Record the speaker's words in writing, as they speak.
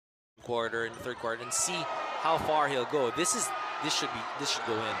quarter and third quarter and see how far he'll go. This should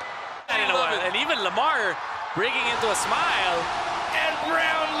go in. And even Lamar breaking into a smile. And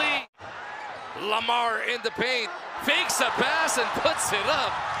Brownlee. Lamar in the paint. Fakes a pass and puts it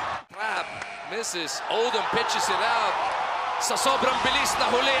up. Clap. Misses. Oldham pitches it out. Sa sobrang bilis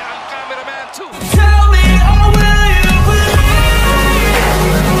na huli ang cameraman too. Tell me, oh, will you believe?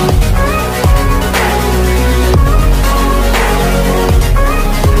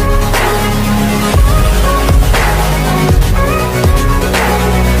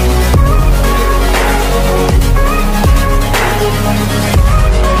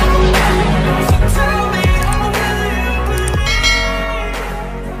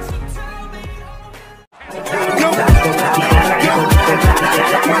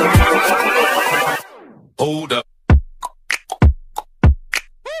 Hold up.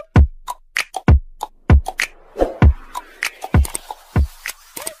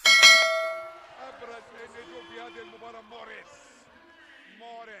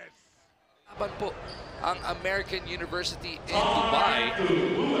 Po ang American University in Dubai. Take a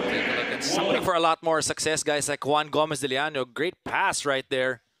look at Looking for a lot more success, guys, like Juan Gomez de Leano. Great pass right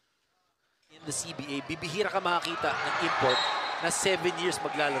there. In the CBA, bibihira ka makakita ng import na 7 years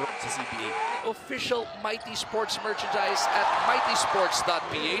maglalaro sa CBA. Official Mighty Sports merchandise at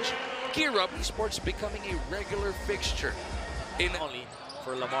mightysports.ph. Gear up, sports becoming a regular fixture. In Only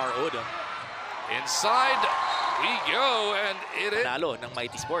for Lamar Odom. Inside we go, and it is Nalo ng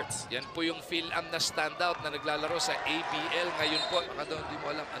Mighty Sports. Yan po yung Phil-Am na standout na naglalaro sa ABL ngayon po. Baka daw hindi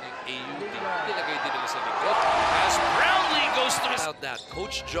mo alam ano yung AUD. Nilagay din nila sa likod. As Brownlee goes through that.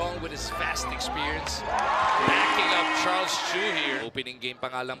 Coach Jong with his vast experience backing up Charles Chu here. Opening game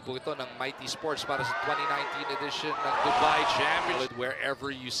pa nga lang po ito ng Mighty Sports para sa 2019 edition ng Dubai Championship. Wherever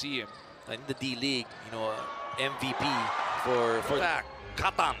you see him. In the D-League, you know, MVP for back.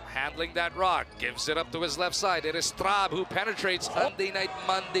 Katam handling that rock, gives it up to his left side. It is Strab who penetrates. Sunday night,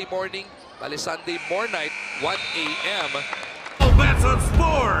 Monday morning, bali Sunday more night, 1 a.m. Oh, that's on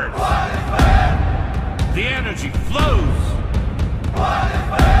sport. The energy flows.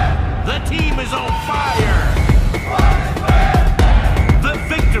 The team is on fire. The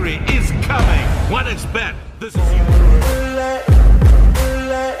victory is coming. One is bet. This is you.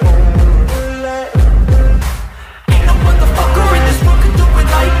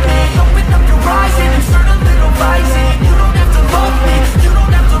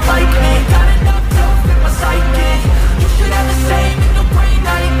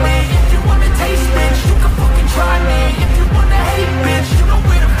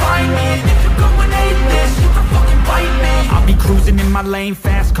 Lane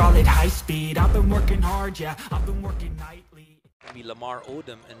fast, call it high speed. I've been working hard, yeah, I've been working nightly. Be Lamar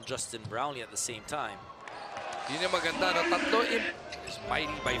Odom and Justin Brownlee at the same time. Yun yung maganda, no? Tatlo is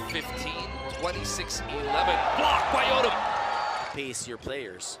fighting by 15, 26-11. Blocked by Odom. Pace your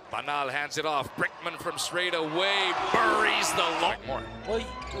players. Banal hands it off. Brickman from straight away buries the long more. Well,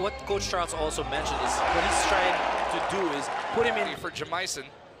 what Coach Charles also mentioned is what he's trying to do is put him in for Jamison.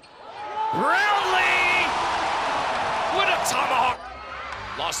 Brownlee with a tomahawk.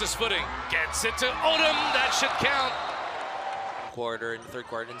 Lost his footing, gets it to Odom, that should count. Quarter and third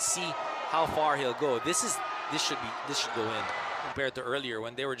quarter and see how far he'll go. This should go in compared to earlier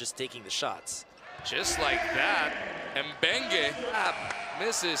when they were just taking the shots. Just like that, Mbenge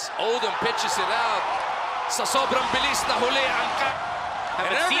misses. Odom pitches it out. Sa sobrang bilis na huli ang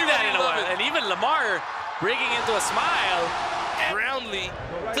haven't seen that in a while. And even Lamar breaking into a smile. And Brownlee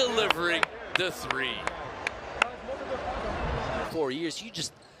delivering the three. 4 years,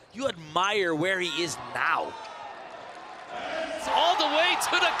 you admire where he is now. It's all the way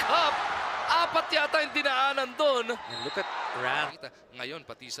to the cup. Apat yata yung dinaanan doon. And look at Ram. Ngayon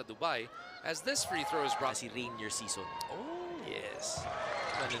pati sa Dubai as this free throw is brought. Si Rainier season. Oh yes.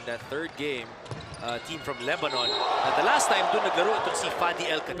 And in that third game, team from Lebanon. The last time doon naglaro itong si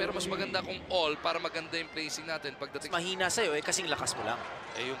Fadi El. Pero mas maganda kung all para maganda yung placing natin pagdating. Mahina sa'yo kasing lakas mo lang.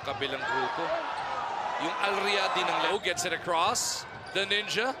 Yung kabilang grupo. Yung Al-Riyadi ng Leo gets it across. The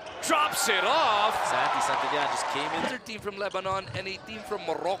Ninja drops it off. Santi Santillan just came in. Another team from Lebanon and a team from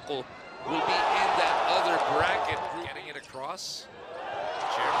Morocco will be in that other bracket. Getting it across.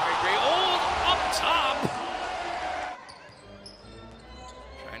 Jeremiah Gray, up top.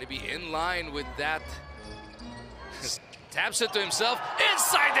 Trying to be in line with that. Taps it to himself.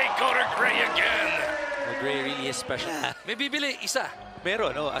 Inside they go to Gray again. Well, Gray really is special. May bibili, isa.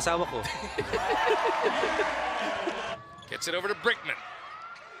 Meron, asawa ko. Gets it over to Brickman.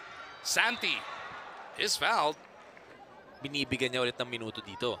 Santi is fouled. Binibigyan niya ulit ng minuto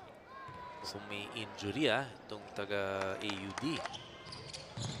dito. Kung may injury, itong taga-AUD.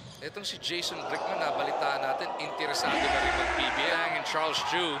 Itong si Jason Brickman, nabalitaan natin, interesado na rin mag-PBA. And Charles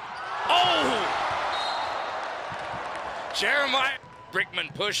Chu. Oh! Jeremiah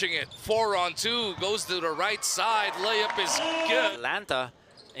Brickman pushing it. 4-on-2, goes to the right side. Layup is good. Atlanta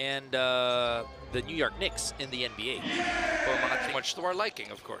and the New York Knicks in the NBA. For mga too much to our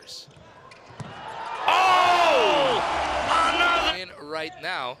liking, of course. Oh! Another! Right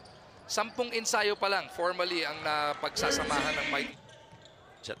now, 10 ensayo pa lang formally ang napagsasamahan ng Mighty.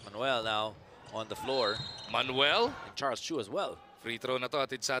 Jet Manuel now on the floor. Manuel. And Charles Chu as well. Free throw na to,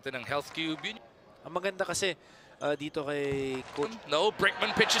 atid sa atin ng Health Cube. Ang maganda kasi dito kay Coach. No,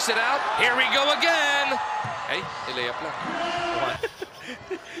 Brickman pitches it out. Here we go again. Hey, ilayap lang.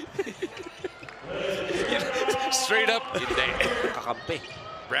 Straight up. Hindi. Kakampi.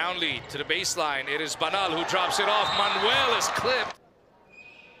 Brownlee to the baseline. It is Banal who drops it off. Manuel is clipped.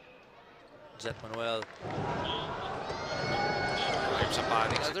 Jet Manuel. Sa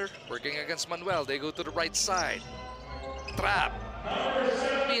paning. Working against Manuel. They go to the right side. Trap.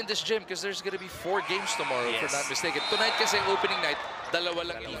 Be in this gym because there's going to be 4 games tomorrow, if I'm not mistaken. Tonight kasi opening night, dalawa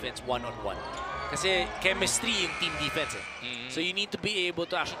lang defense one-on-one. Kasi chemistry yung team defense eh. So you need to be able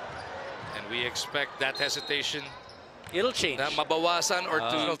to actually. And we expect that hesitation. It'll change. Na mabawasan or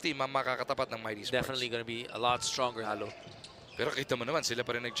to team ang makakatapat ng Mighty Sports. Definitely going to be a lot stronger. Halo. Pero kita mo naman, sila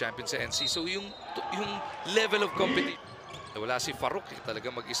pa rin nag-champion sa NC. So yung level of competition. Wala si Farouk.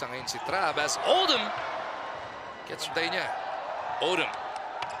 Talaga mag-isa ngayon si Trav as Oldham gets tayo niya. Oldham.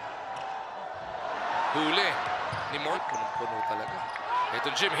 Huli ni Mort. Punong-puno talaga.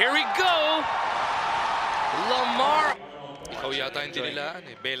 Itong Jim. Here we go! Lamar. Ikaw yata hindi nilaan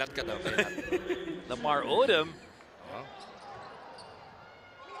eh. Belat ka daw. Belat. Lamar Odom.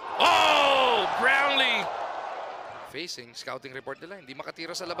 Oh! Brownlee! Facing, scouting report nila. Hindi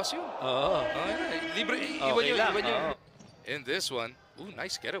makatira sa labas yun. Oo. Libre. Iwan yun. Iwan yun. In this one, ooh,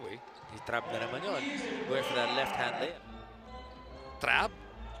 nice getaway. I-trap na naman yun. Going for that left-hand layup. Trap.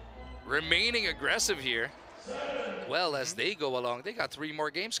 Remaining aggressive here. Well, as they go along, they got 3 more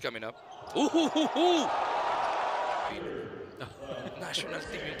games coming up. Ooh! National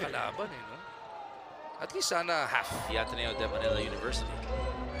team yung kalaban eh, no? At least sana half. The Ateneo de Manila University.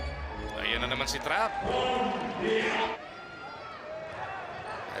 Ayan na naman si Trap.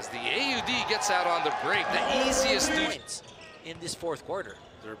 As the AUD gets out on the break, the easiest points in this 4th quarter.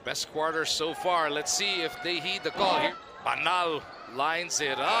 Their best quarter so far. Let's see if they heed the call here. Banal lines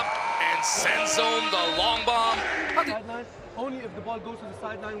it up and sends home the long bomb. Sideline, only if the ball goes to the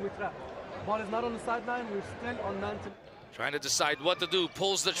sideline, we trap. Ball is not on the sideline, we're still on man-to-man. Trying to decide what to do.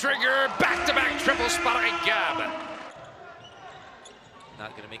 Pulls the trigger. Back-to-back triples para kay Gab.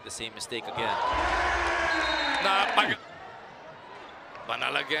 Not going to make the same mistake again.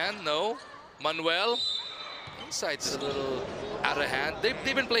 Banal again, no. Manuel. Inside's a little out of hand. They've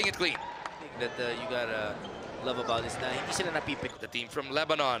been playing it clean. That you gotta love about this na hindi sila napipick. The team from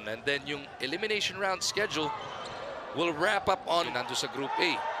Lebanon, and then yung elimination round schedule will wrap up on nando sa Group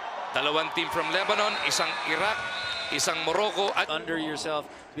A. Dalawang team from Lebanon, isang Iraq, isang Morocco. At under yourself,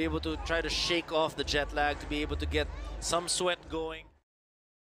 to be able to try to shake off the jet lag, to be able to get some sweat going.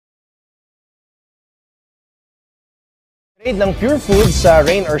 Trade ng Pure Foods sa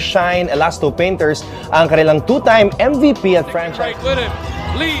Rain or Shine Elasto Painters ang kanilang 2-time MVP at franchise. Right with him.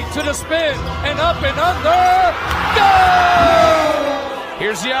 Lead to the spin and up and under. Go!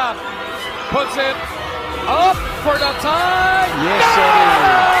 Here's Yap. Puts it up for the tie. Yes, sir.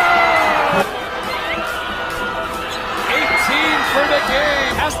 18 for the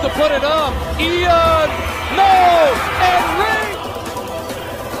game. Has to put it up. Ian. No! And Ray.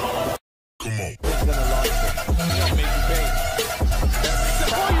 Come on.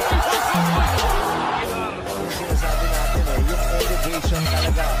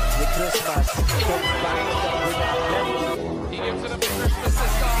 Christmas combined with that. He gives it up to Christmas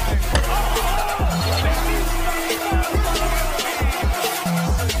this time.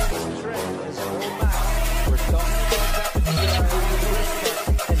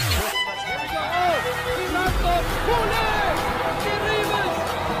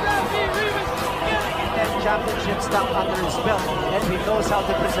 Championship stuck under his belt, and he knows how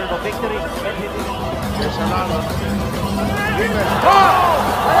to preserve a victory. And he there's a lot of jumping the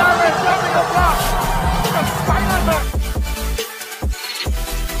block. The final back.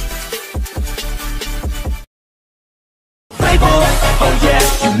 Oh yeah,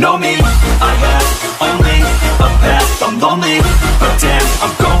 you know me. I have only a path. I'm lonely, but damn,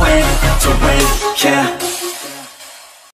 I'm going to win. Yeah.